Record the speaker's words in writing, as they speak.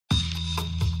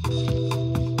How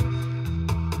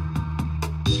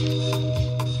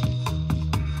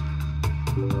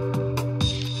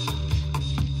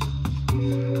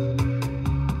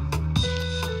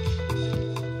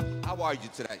are you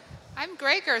today? I'm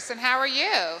great, Gerson. How are you?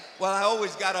 Well, I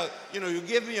always gotta, you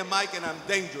give me a mic and I'm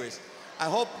dangerous. I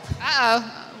hope.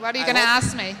 Uh-oh. What are you going to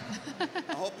ask me?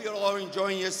 I hope you're all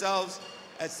enjoying yourselves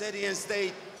at City and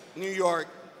State, New York.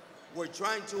 We're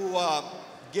trying to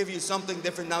give you something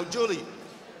different. Now, Julie,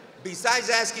 besides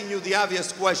asking you the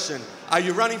obvious question, are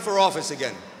you running for office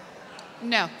again?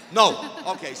 No. No.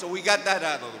 Okay, so we got that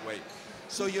out of the way.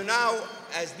 So you're now,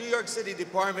 as New York City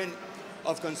Department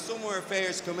of Consumer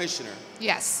Affairs Commissioner.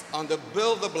 Yes. On the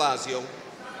Bill de Blasio.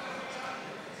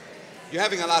 You're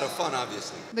having a lot of fun,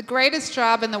 obviously. The greatest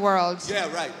job in the world.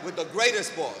 Yeah, right. With the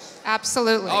greatest boss.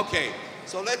 Absolutely. Okay.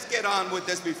 So let's get on with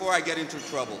this before I get into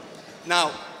trouble.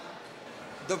 Now,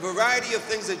 the variety of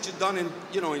things that you've done in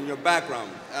your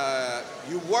background.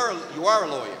 You are a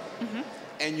lawyer,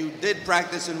 and you did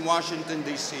practice in Washington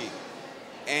D.C.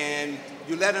 And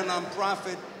you led a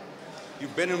nonprofit.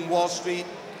 You've been in Wall Street.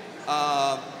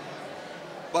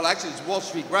 Well, actually, it's Wall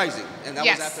Street Rising, and that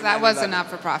was after 9/11. That was a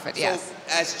not-for-profit. So, yes.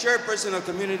 as chairperson of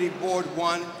Community Board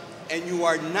 1, and you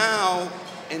are now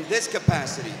in this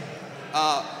capacity,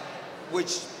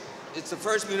 which it's the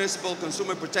first municipal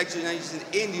consumer protection agency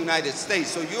in the United States.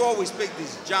 So you always pick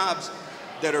these jobs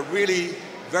that are really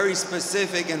very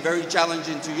specific and very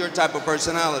challenging to your type of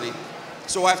personality.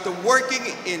 So after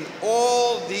working in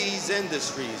all these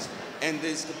industries and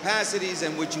these capacities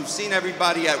in which you've seen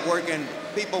everybody at work and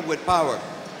people with power,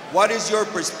 what is your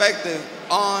perspective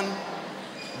on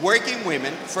working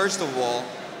women, first of all,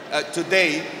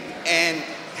 today, and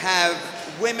have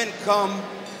women come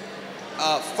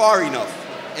far enough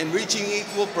in reaching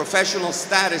equal professional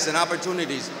status and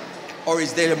opportunities, or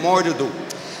is there more to do?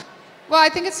 Well, I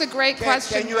think it's a great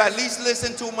question. Can you at least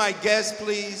listen to my guest,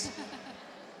 please?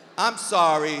 I'm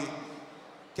sorry.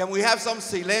 Can we have some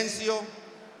silencio?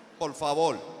 Por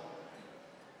favor.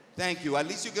 Thank you. At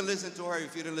least you can listen to her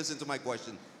if you didn't listen to my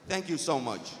question. Thank you so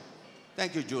much.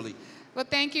 Thank you, Julie. Well,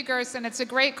 thank you, Gerson. It's a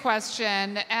great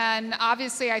question. And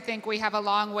obviously, I think we have a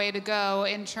long way to go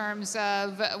in terms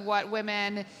of what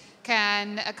women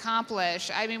can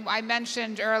accomplish. I mean, I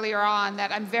mentioned earlier on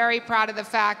that I'm very proud of the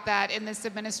fact that in this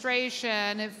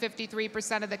administration,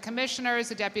 53% of the commissioners,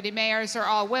 the deputy mayors are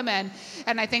all women.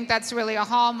 And I think that's really a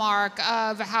hallmark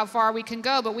of how far we can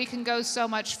go, but we can go so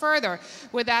much further.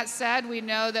 With that said, we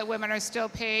know that women are still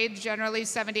paid generally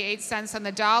 78 cents on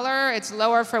the dollar. It's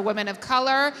lower for women of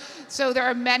color. So there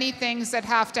are many things that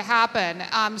have to happen.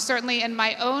 Certainly in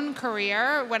my own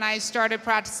career, when I started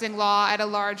practicing law at a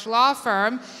large law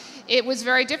firm, it was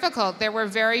very difficult. There were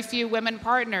very few women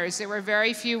partners. There were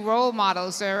very few role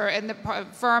models. In the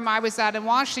firm I was at in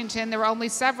Washington, there were only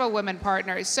several women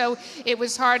partners. So it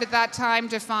was hard at that time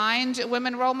to find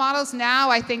women role models. Now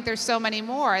I think there's so many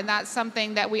more, and that's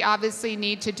something that we obviously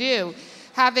need to do.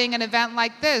 Having an event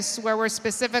like this where we're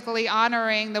specifically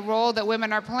honoring the role that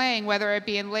women are playing, whether it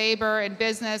be in labor, in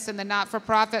business, in the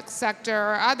not-for-profit sector,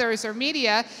 or others, or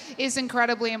media, is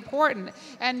incredibly important.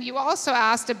 And you also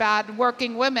asked about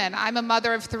working women. I'm a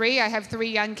mother of 3. I have 3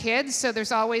 young kids, so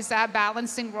there's always that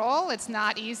balancing role. It's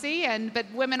not easy, but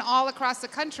women all across the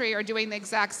country are doing the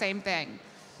exact same thing.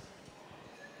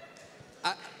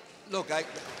 Look,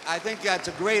 I think that's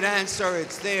a great answer.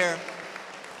 It's there.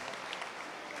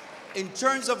 In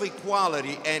terms of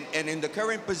equality and in the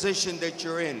current position that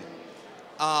you're in,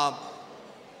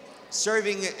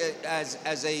 serving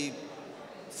as a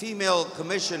female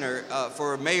commissioner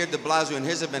for Mayor de Blasio and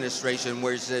his administration,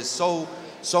 where there's so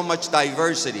much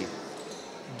diversity,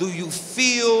 do you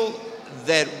feel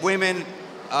that women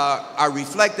are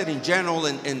reflected in general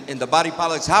in the body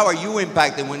politics? How are you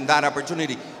impacted with that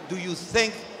opportunity? Do you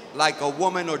think like a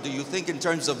woman, or do you think in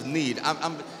terms of need?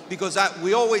 Because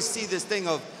we always see this thing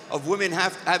of women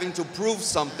having to prove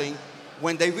something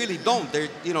when they really don't.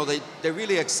 They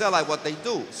really excel at what they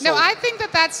do. So. No, I think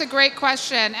that's a great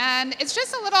question. And it's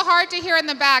just a little hard to hear in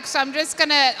the back. So I'm just going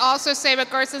to also say what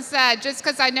Gerson said, just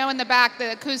because I know in the back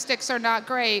the acoustics are not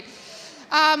great.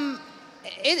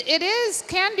 It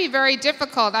can be very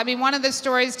difficult. I mean, one of the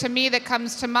stories to me that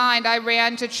comes to mind, I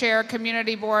ran to chair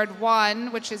Community Board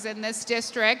 1, which is in this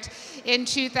district. In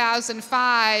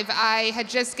 2005, I had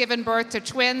just given birth to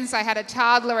twins. I had a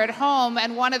toddler at home,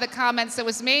 and one of the comments that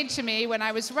was made to me when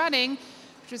I was running,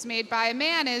 which was made by a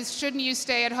man, is, shouldn't you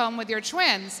stay at home with your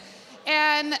twins?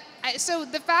 And So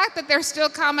the fact that there's still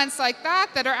comments like that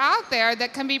that are out there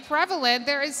that can be prevalent,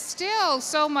 there is still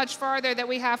so much farther that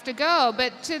we have to go.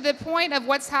 But to the point of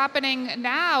what's happening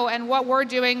now and what we're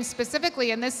doing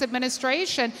specifically in this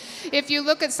administration, if you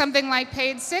look at something like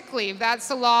paid sick leave,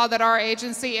 that's a law that our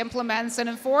agency implements and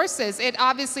enforces. It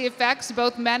obviously affects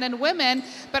both men and women,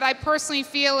 but I personally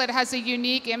feel it has a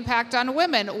unique impact on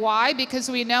women. Why? Because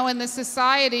we know in this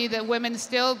society that women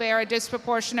still bear a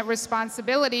disproportionate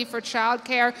responsibility for child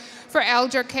care, for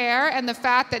elder care, and the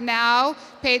fact that now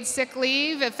paid sick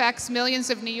leave affects millions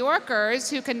of New Yorkers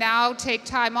who can now take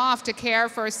time off to care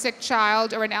for a sick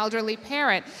child or an elderly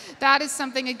parent. That is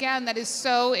something, again, that is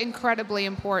so incredibly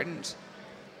important.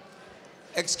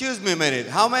 Excuse me a minute.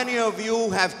 How many of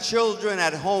you have children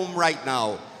at home right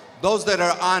now? Those that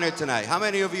are honored tonight, how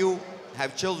many of you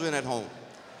have children at home?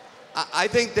 I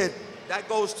think that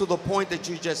goes to the point that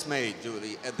you just made,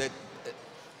 Julie, that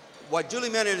what Julie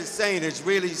Menin is saying is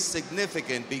really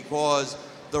significant, because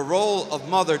the role of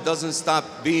mother doesn't stop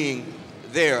being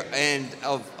there, and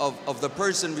of the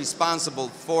person responsible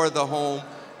for the home,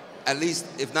 at least,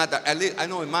 if not, at least, I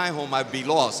know in my home I'd be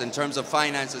lost in terms of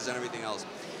finances and everything else.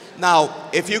 Now,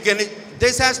 if you can,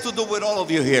 this has to do with all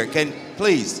of you here,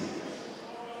 please.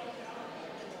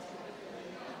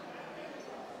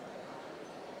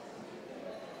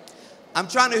 I'm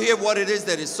trying to hear what it is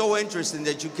that is so interesting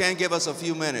that you can't give us a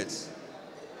few minutes.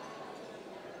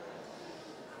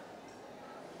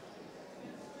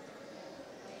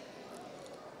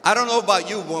 I don't know about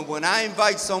you, but when I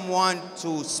invite someone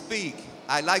to speak,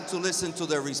 I like to listen to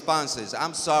their responses.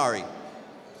 I'm sorry.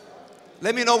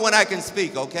 Let me know when I can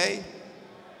speak, okay?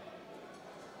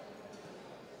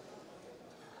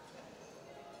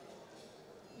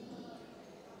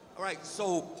 All right,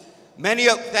 so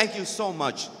thank you so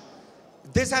much.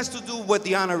 This has to do with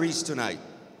the honorees tonight.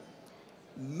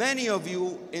 Many of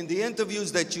you, in the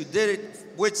interviews that you did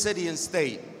with City and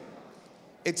State,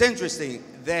 it's interesting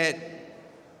that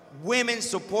women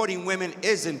supporting women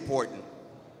is important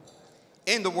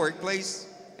in the workplace,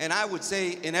 and I would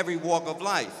say in every walk of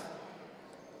life.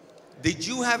 Did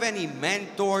you have any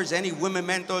mentors, any women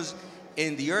mentors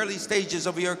in the early stages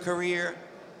of your career?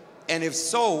 And if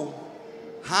so,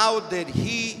 how did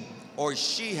he or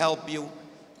she help you?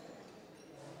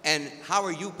 And how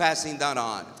are you passing that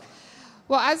on?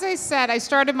 Well, as I said, I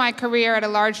started my career at a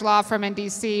large law firm in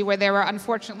DC where there were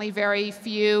unfortunately very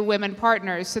few women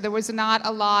partners. So there was not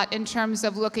a lot in terms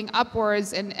of looking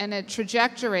upwards and a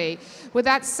trajectory. With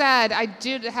that said, I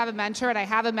do have a mentor, and I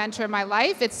have a mentor in my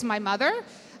life. It's my mother.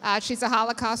 She's a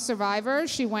Holocaust survivor.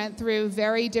 She went through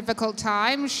very difficult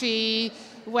times. She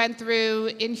went through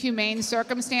inhumane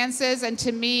circumstances, and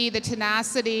to me, the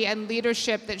tenacity and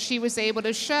leadership that she was able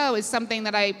to show is something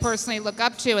that I personally look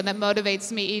up to and that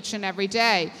motivates me each and every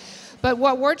day. But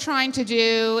what we're trying to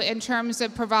do in terms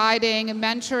of providing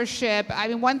mentorship, I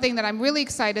mean, one thing that I'm really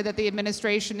excited that the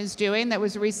administration is doing that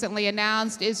was recently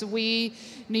announced is We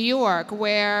New York,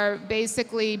 where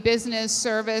basically business,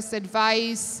 service,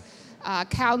 advice,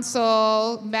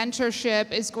 counsel,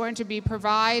 mentorship is going to be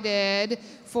provided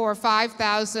for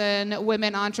 5,000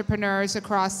 women entrepreneurs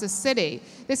across the city.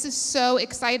 This is so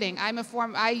exciting.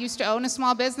 I used to own a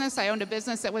small business. I owned a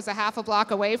business that was a half a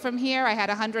block away from here. I had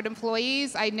 100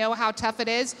 employees. I know how tough it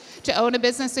is to own a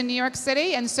business in New York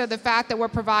City. And so the fact that we're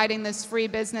providing this free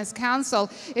business counsel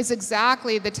is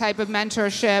exactly the type of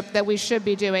mentorship that we should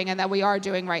be doing and that we are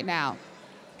doing right now.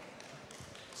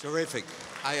 Terrific.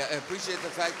 I appreciate the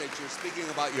fact that you're speaking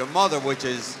about your mother, which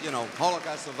is, you know,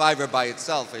 Holocaust survivor by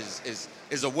itself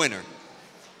is a winner.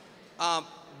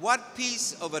 What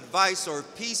piece of advice or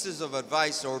pieces of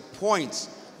advice or points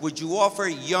would you offer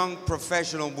young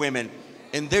professional women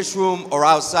in this room or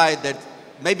outside that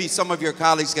maybe some of your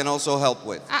colleagues can also help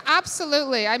with?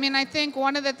 Absolutely. I mean, I think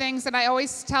one of the things that I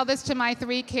always tell this to my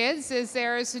 3 kids is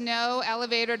there is no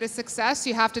elevator to success.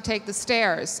 You have to take the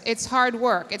stairs. It's hard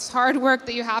work. It's hard work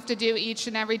that you have to do each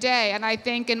and every day. And I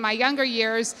think in my younger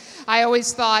years, I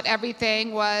always thought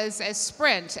everything was a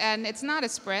sprint. And it's not a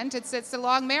sprint. It's a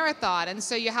long marathon. And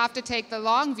so you have to take the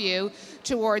long view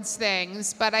towards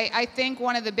things. But I think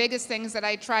one of the biggest things that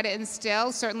I try to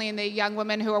instill, certainly in the young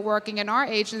women who are working in our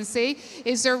agency,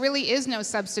 is there really is no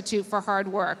substitute for hard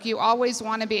work. You always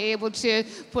want to be able to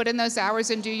put in those hours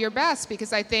and do your best,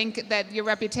 because I think that your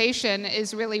reputation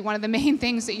is really one of the main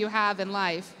things that you have in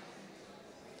life.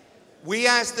 We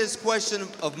asked this question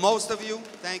of most of you.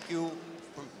 Thank you.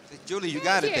 Julie, you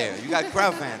got it there. You got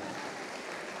crowdfunding.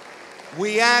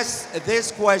 We asked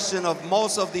this question of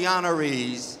most of the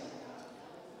honorees,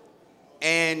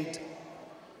 and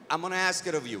I'm going to ask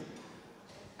it of you.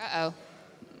 Uh-oh.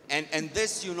 And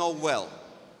this you know well.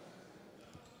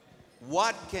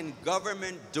 what can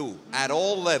government do at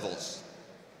all levels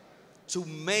to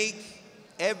make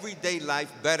everyday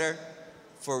life better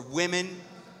for women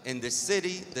in the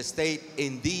city, the state,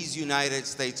 in these United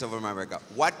States of America?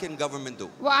 What can government do?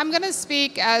 Well, I'm going to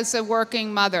speak as a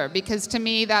working mother because to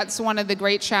me that's one of the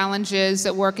great challenges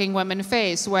that working women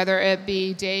face, whether it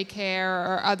be daycare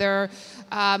or other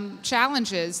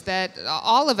challenges that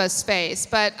all of us face.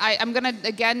 But I'm going to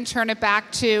again turn it back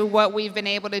to what we've been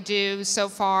able to do so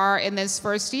far in this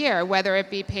first year, whether it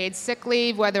be paid sick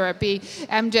leave, whether it be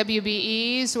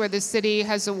MWBEs, where the city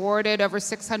has awarded over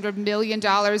 $600 million in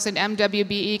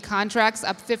MWBE contracts,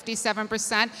 up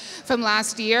 57% from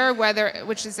last year,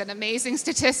 which is an amazing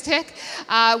statistic.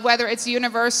 Whether it's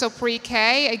universal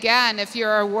pre-K, again, if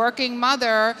you're a working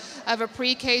mother of a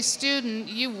pre-K student,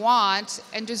 you want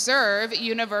and deserve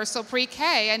universal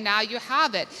pre-K, and now you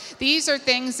have it. These are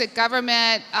things that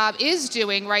government is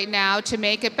doing right now to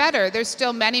make it better. There's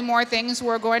still many more things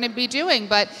we're going to be doing,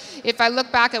 but if I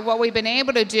look back at what we've been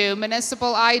able to do,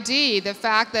 municipal ID, the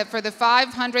fact that for the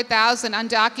 500,000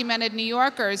 undocumented New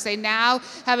Yorkers, they now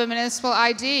have a municipal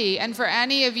ID. And for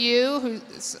any of you who,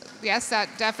 yes, that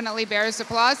definitely bears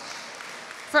applause.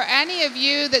 For any of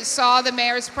you that saw the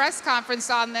mayor's press conference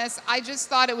on this, I just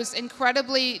thought it was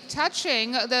incredibly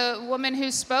touching. The woman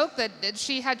who spoke that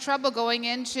she had trouble going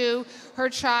into her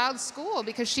child's school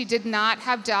because she did not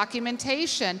have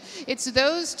documentation. It's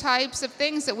those types of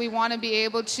things that we want to be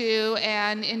able to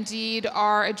and indeed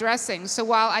are addressing. So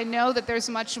while I know that there's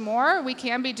much more we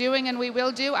can be doing and we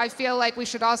will do, I feel like we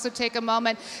should also take a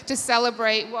moment to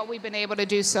celebrate what we've been able to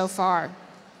do so far.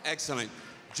 Excellent.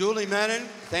 Julie Menin,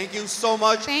 thank you so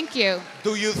much. Thank you.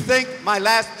 Do you think,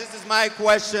 this is my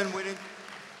question,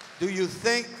 do you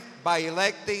think by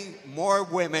electing more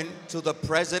women to the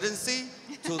presidency,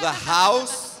 to the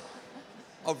House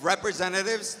of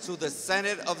Representatives, to the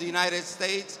Senate of the United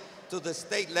States, to the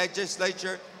state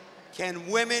legislature, can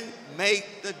women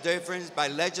make the difference by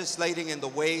legislating in the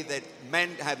way that men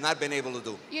have not been able to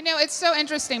do? You know, it's so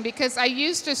interesting because I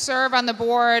used to serve on the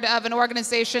board of an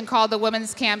organization called the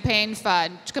Women's Campaign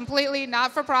Fund, completely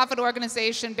not-for-profit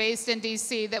organization based in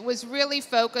D.C. that was really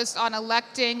focused on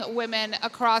electing women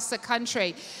across the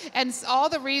country. And all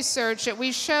the research that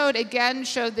we showed, again,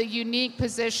 showed the unique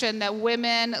position that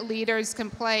women leaders can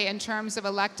play in terms of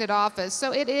elected office.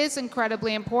 So it is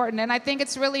incredibly important. And I think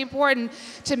it's really important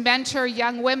to mentor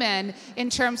young women in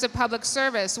terms of public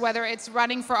service, whether it's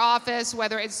running for office,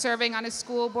 whether it's serving on a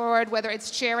school board, whether it's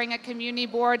chairing a community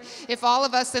board. If all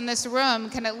of us in this room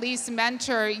can at least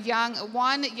mentor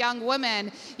one young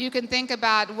woman, you can think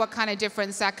about what kind of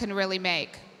difference that can really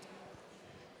make.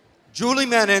 Julie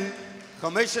Menin,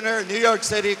 Commissioner, New York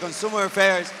City Consumer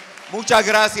Affairs, muchas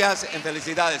gracias and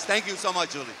felicidades. Thank you so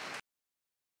much, Julie.